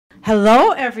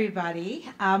Hello, everybody.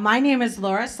 My name is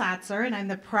Laura Satzer, and I'm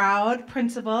the proud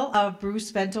principal of Bruce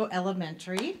Vento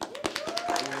Elementary.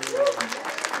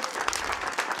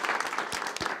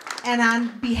 And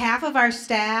on behalf of our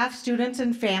staff, students,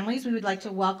 and families, we would like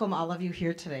to welcome all of you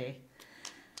here today.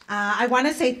 I want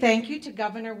to say thank you to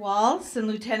Governor Walz and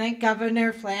Lieutenant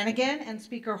Governor Flanagan and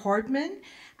Speaker Hortman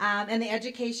and the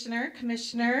Educationer,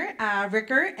 Commissioner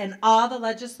Ricker, and all the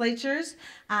legislators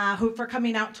for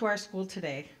coming out to our school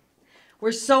today.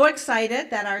 We're so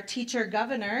excited that our teacher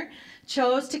governor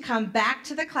chose to come back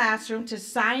to the classroom to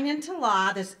sign into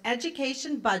law this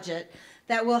education budget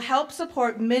that will help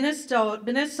support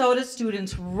Minnesota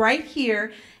students right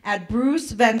here at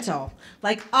Bruce Vento,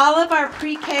 like all of our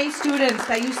pre-K students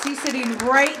that you see sitting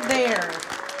right there.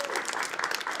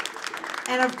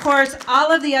 And of course,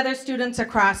 all of the other students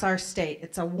across our state.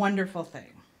 It's a wonderful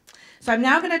thing. So I'm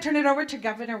now going to turn it over to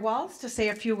Governor Walz to say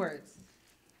a few words.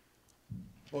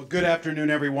 Well, good afternoon,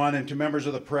 everyone, and to members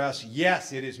of the press.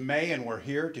 Yes, it is May, and we're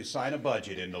here to sign a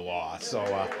budget into law. So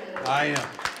I am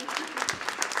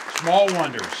small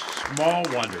wonders.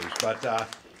 But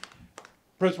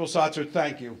Principal Satzer,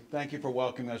 thank you. Thank you for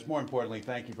welcoming us. More importantly,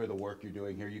 thank you for the work you're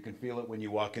doing here. You can feel it when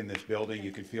you walk in this building.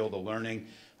 You can feel the learning.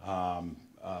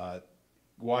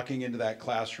 Walking into that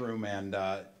classroom and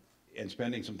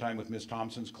spending some time with Ms.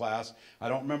 Thompson's class. I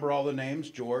don't remember all the names,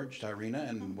 George, Tyrina,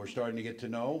 and we're starting to get to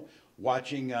know.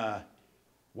 Watching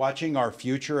our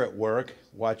future at work,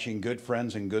 watching good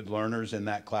friends and good learners in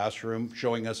that classroom,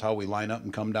 showing us how we line up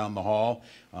and come down the hall.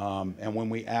 And when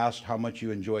we asked how much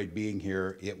you enjoyed being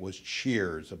here, it was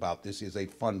cheers about this is a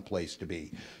fun place to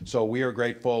be. So we are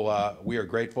grateful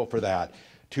for that.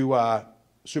 To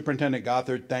Superintendent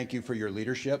Gothard, thank you for your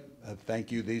leadership.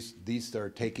 Thank you. These are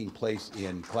taking place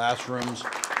in classrooms.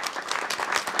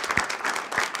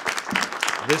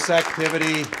 This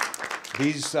activity,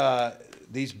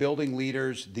 these building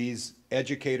leaders, these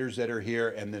educators that are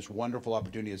here, and this wonderful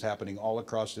opportunity is happening all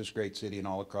across this great city and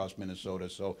all across Minnesota.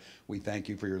 So we thank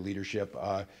you for your leadership.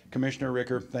 Commissioner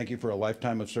Ricker, thank you for a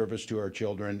lifetime of service to our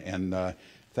children, and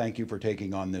thank you for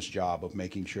taking on this job of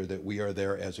making sure that we are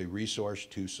there as a resource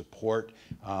to support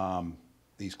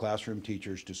these classroom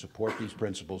teachers, to support these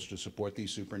principals, to support these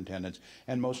superintendents,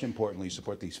 and most importantly,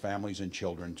 support these families and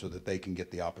children so that they can get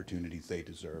the opportunities they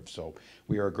deserve. So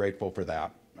we are grateful for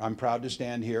that. I'm proud to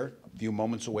stand here a few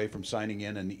moments away from signing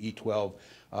in an E12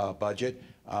 budget,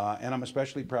 and I'm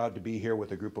especially proud to be here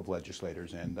with a group of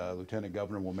legislators, and Lieutenant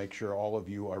Governor will make sure all of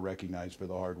you are recognized for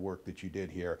the hard work that you did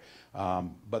here.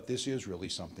 But this is really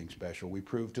something special. We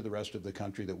proved to the rest of the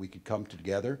country that we could come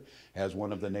together as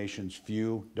one of the nation's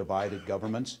few divided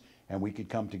governments, and we could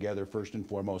come together first and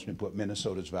foremost and put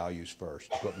Minnesota's values first,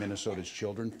 put Minnesota's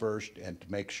children first, and to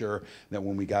make sure that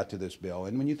when we got to this bill,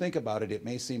 and when you think about it, it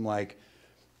may seem like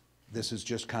this is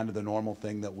just kind of the normal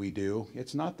thing that we do.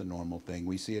 It's not the normal thing.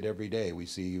 We see it every day. We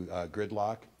see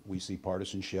gridlock. We see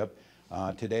partisanship.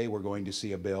 Today we're going to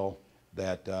see a bill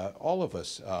that all of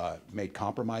us made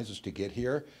compromises to get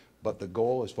here, but the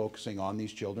goal is focusing on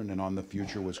these children and on the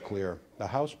future was clear. The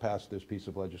House passed this piece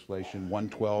of legislation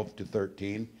 112 to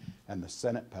 13, and the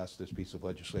Senate passed this piece of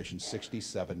legislation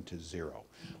 67 to 0.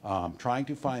 Trying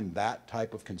to find that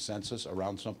type of consensus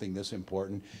around something this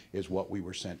important is what we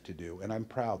were sent to do. And I'm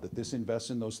proud that this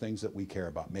invests in those things that we care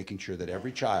about, making sure that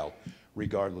every child,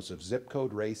 regardless of zip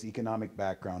code, race, economic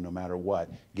background, no matter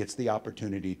what, gets the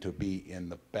opportunity to be in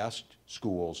the best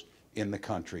schools in the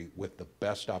country with the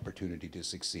best opportunity to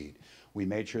succeed. We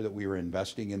made sure that we were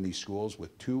investing in these schools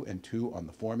with 2 and 2 on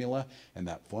the formula, and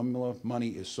that formula money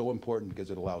is so important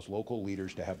because it allows local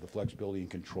leaders to have the flexibility and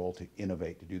control to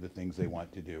innovate, to do the things they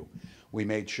want to do. We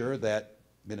made sure that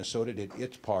Minnesota did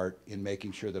its part in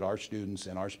making sure that our students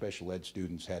and our special ed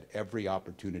students had every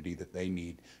opportunity that they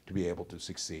need to be able to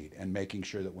succeed, and making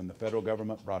sure that when the federal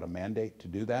government brought a mandate to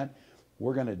do that,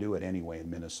 we're going to do it anyway in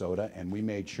Minnesota, and we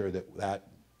made sure that that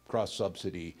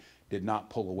cross-subsidy did not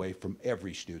pull away from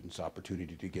every student's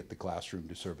opportunity to get the classroom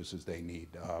to services they need.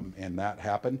 And that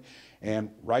happened. And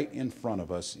right in front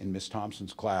of us in Ms.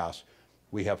 Thompson's class,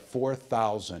 we have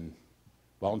 4,000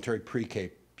 voluntary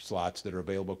pre-K slots that are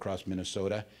available across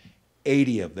Minnesota.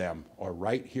 80 of them are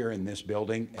right here in this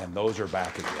building, and those are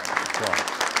back again. So,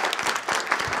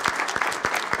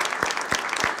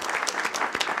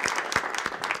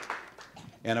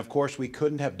 and of course, we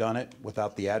couldn't have done it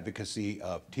without the advocacy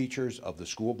of teachers, of the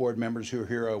school board members who are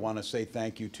here. I want to say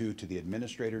thank you to the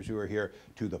administrators who are here,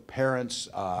 to the parents,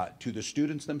 to the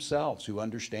students themselves who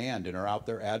understand and are out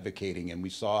there advocating. And we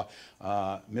saw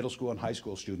middle school and high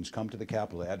school students come to the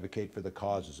Capitol to advocate for the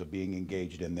causes of being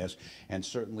engaged in this. And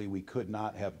certainly we could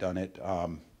not have done it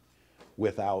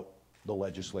without the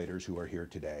legislators who are here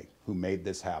today, who made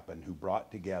this happen, who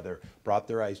brought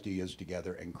their ideas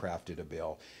together and crafted a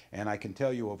bill. And I can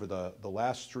tell you over the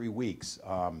last 3 weeks,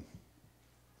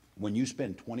 when you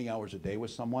spend 20 hours a day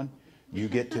with someone, you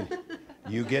get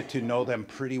to know them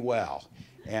pretty well.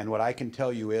 And what I can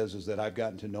tell you is that I've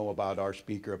gotten to know about our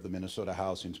Speaker of the Minnesota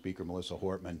House, and Speaker Melissa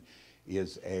Hortman,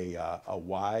 is a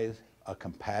wise, a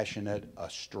compassionate, a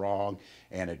strong,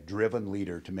 and a driven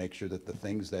leader to make sure that the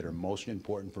things that are most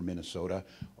important for Minnesota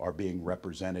are being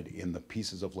represented in the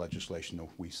pieces of legislation that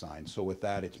we sign. So with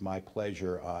that, it's my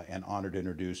pleasure and honor to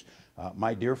introduce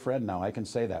my dear friend, now I can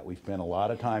say that, we've spent a lot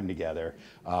of time together,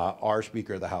 our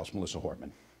Speaker of the House, Melissa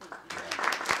Hortman.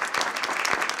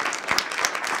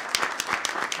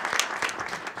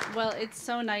 Well, it's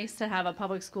so nice to have a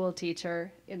public school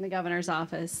teacher in the governor's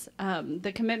office.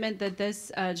 The commitment that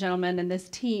this gentleman and this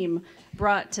team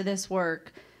brought to this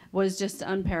work was just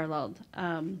unparalleled.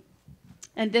 And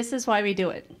this is why we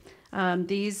do it.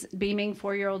 These beaming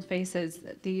 4-year-old faces,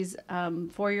 these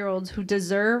 4-year-olds who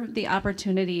deserve the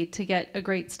opportunity to get a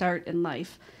great start in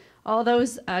life. All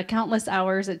those countless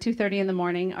hours at 2:30 in the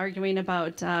morning arguing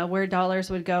about where dollars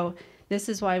would go, this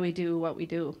is why we do what we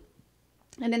do.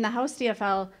 And in the House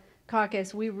DFL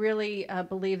caucus, we really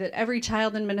believe that every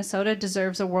child in Minnesota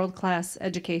deserves a world-class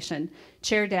education.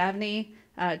 Chair Davney,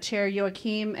 Chair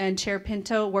Joachim, and Chair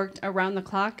Pinto worked around the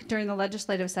clock during the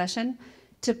legislative session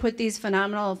to put these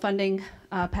phenomenal funding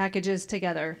packages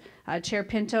together. Chair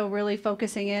Pinto really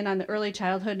focusing in on the early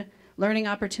childhood learning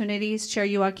opportunities, Chair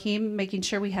Joachim making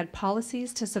sure we had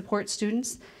policies to support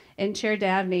students, and Chair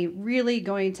Davney really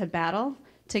going to battle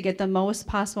to get the most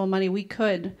possible money we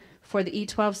could for the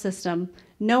E12 system,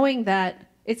 knowing that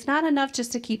it's not enough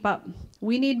just to keep up.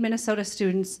 We need Minnesota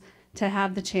students to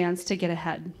have the chance to get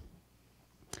ahead.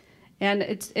 And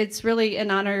it's really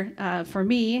an honor for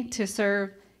me to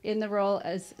serve in the role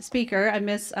as Speaker. I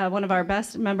miss one of our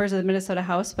best members of the Minnesota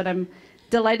House, but I'm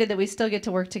delighted that we still get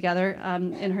to work together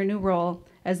in her new role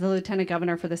as the Lieutenant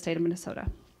Governor for the state of Minnesota.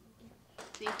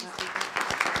 Thank you, Speaker.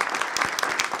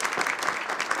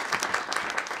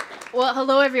 Well,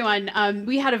 hello, everyone.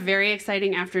 We had a very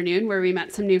exciting afternoon where we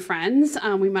met some new friends.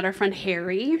 We met our friend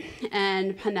Harry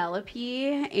and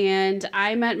Penelope, and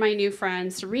I met my new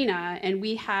friend Serena, and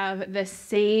we have the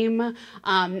same,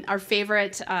 our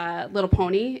favorite little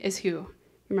pony is who?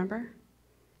 Remember?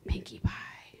 Pinkie Pie.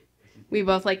 We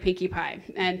both like Pinkie Pie,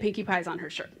 and Pinkie Pie's on her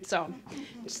shirt. So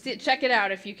just check it out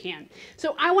if you can.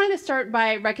 So I wanted to start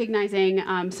by recognizing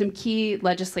some key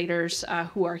legislators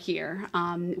who are here.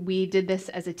 We did this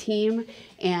as a team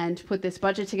and put this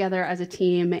budget together as a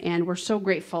team, and we're so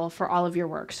grateful for all of your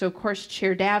work. So of course,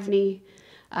 Chair Davney,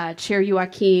 Chair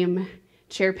Joachim,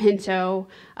 Chair Pinto,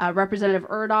 Representative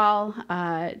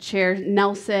Erdahl, Chair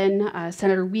Nelson,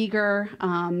 Senator Uyghur,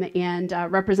 and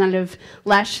Representative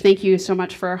Lesh, thank you so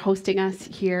much for hosting us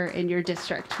here in your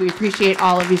district. We appreciate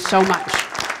all of you so much.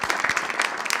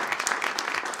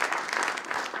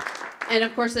 And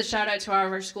of course, a shout out to all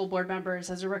of our school board members.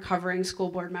 As a recovering school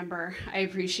board member, I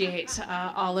appreciate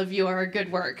all of your good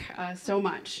work so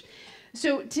much.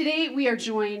 So today we are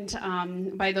joined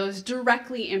by those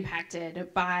directly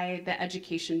impacted by the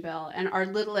education bill and our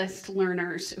littlest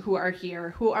learners who are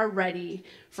here, who are ready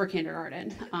for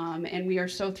kindergarten. And we are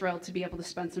so thrilled to be able to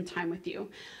spend some time with you.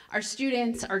 Our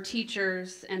students, our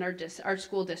teachers, and our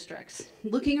school districts.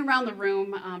 Looking around the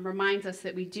room reminds us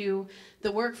that we do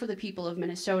the work for the people of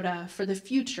Minnesota, for the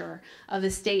future of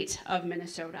the state of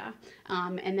Minnesota,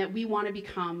 and that we want to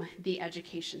become the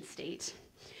education state.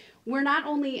 We're not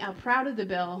only proud of the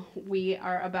bill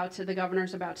the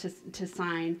governor's about to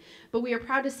sign, but we are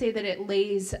proud to say that it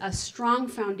lays a strong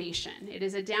foundation. It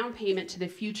is a down payment to the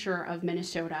future of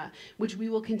Minnesota, which we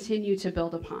will continue to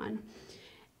build upon.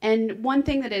 And one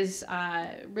thing that is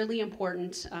really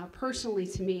important personally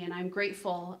to me, and I'm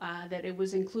grateful that it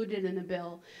was included in the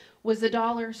bill, was the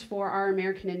dollars for our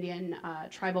American Indian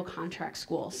tribal contract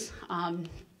schools.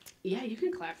 Yeah, you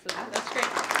can clap for that. That's great.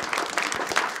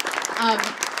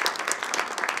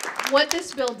 What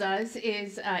this bill does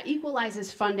is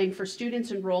equalizes funding for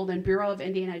students enrolled in Bureau of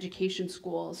Indian Education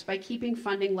schools by keeping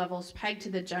funding levels pegged to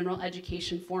the general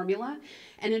education formula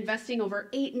and investing over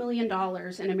 $8 million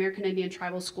in American Indian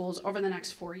tribal schools over the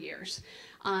next 4 years.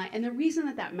 And the reason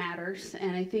that matters,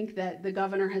 and I think that the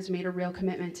governor has made a real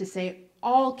commitment to say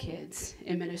all kids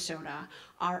in Minnesota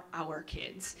are our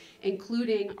kids,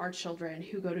 including our children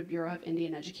who go to Bureau of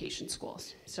Indian Education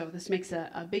schools. So this makes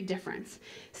a big difference.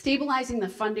 Stabilizing the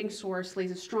funding source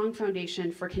lays a strong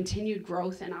foundation for continued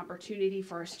growth and opportunity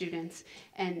for our students,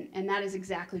 and that is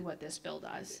exactly what this bill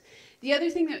does. The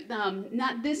other thing that,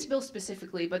 not this bill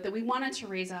specifically, but that we wanted to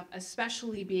raise up,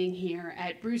 especially being here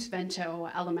at Bruce Vento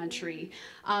Elementary,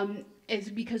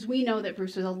 is because we know that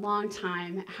Bruce was a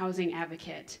longtime housing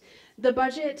advocate. The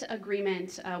budget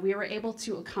agreement we were able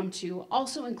to come to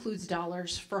also includes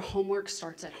dollars for homework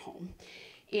starts at home.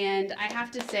 And I have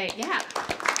to say, yeah.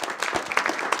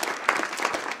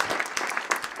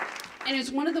 And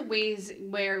it's one of the ways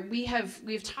where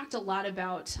we've talked a lot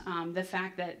about the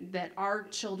fact that our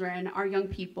children, our young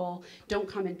people, don't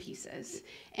come in pieces.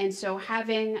 And so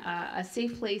having a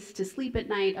safe place to sleep at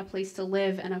night, a place to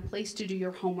live, and a place to do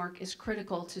your homework is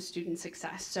critical to student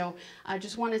success. So I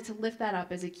just wanted to lift that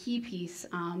up as a key piece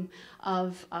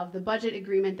of the budget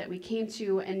agreement that we came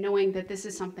to, and knowing that this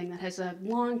is something that has a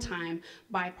long time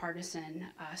bipartisan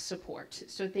support.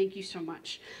 So thank you so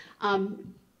much.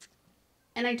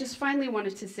 And I just finally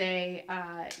wanted to say,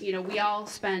 we all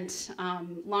spent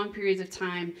long periods of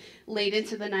time late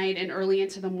into the night and early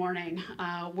into the morning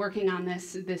working on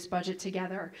this budget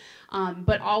together,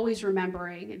 but always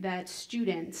remembering that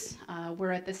students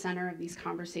were at the center of these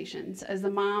conversations. As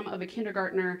the mom of a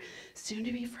kindergartner, soon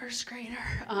to be first grader,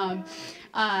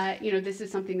 this is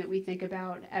something that we think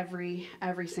about every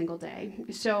single day.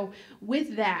 So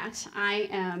with that, I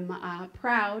am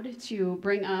proud to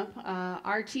bring up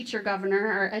our teacher governor,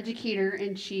 our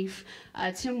educator-in-chief,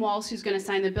 Tim Walz, who's going to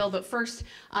sign the bill. But first,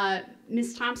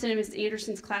 Ms. Thompson and Ms.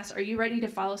 Anderson's class, are you ready to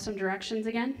follow some directions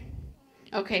again?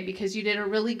 Okay, because you did a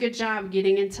really good job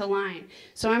getting into line.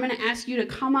 So I'm going to ask you to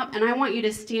come up, and I want you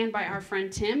to stand by our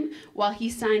friend Tim while he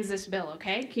signs this bill,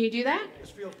 okay? Can you do that? I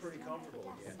just feel pretty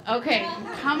comfortable again. Okay,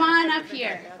 come on up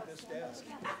here.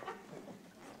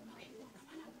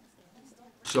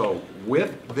 So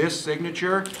with this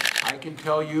signature, I can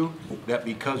tell you that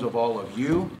because of all of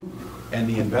you and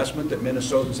the investment that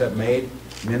Minnesotans have made,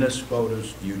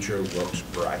 Minnesota's future looks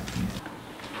bright.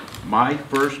 My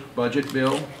first budget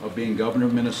bill of being governor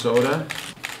of Minnesota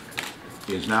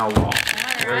is now law.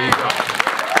 There you go.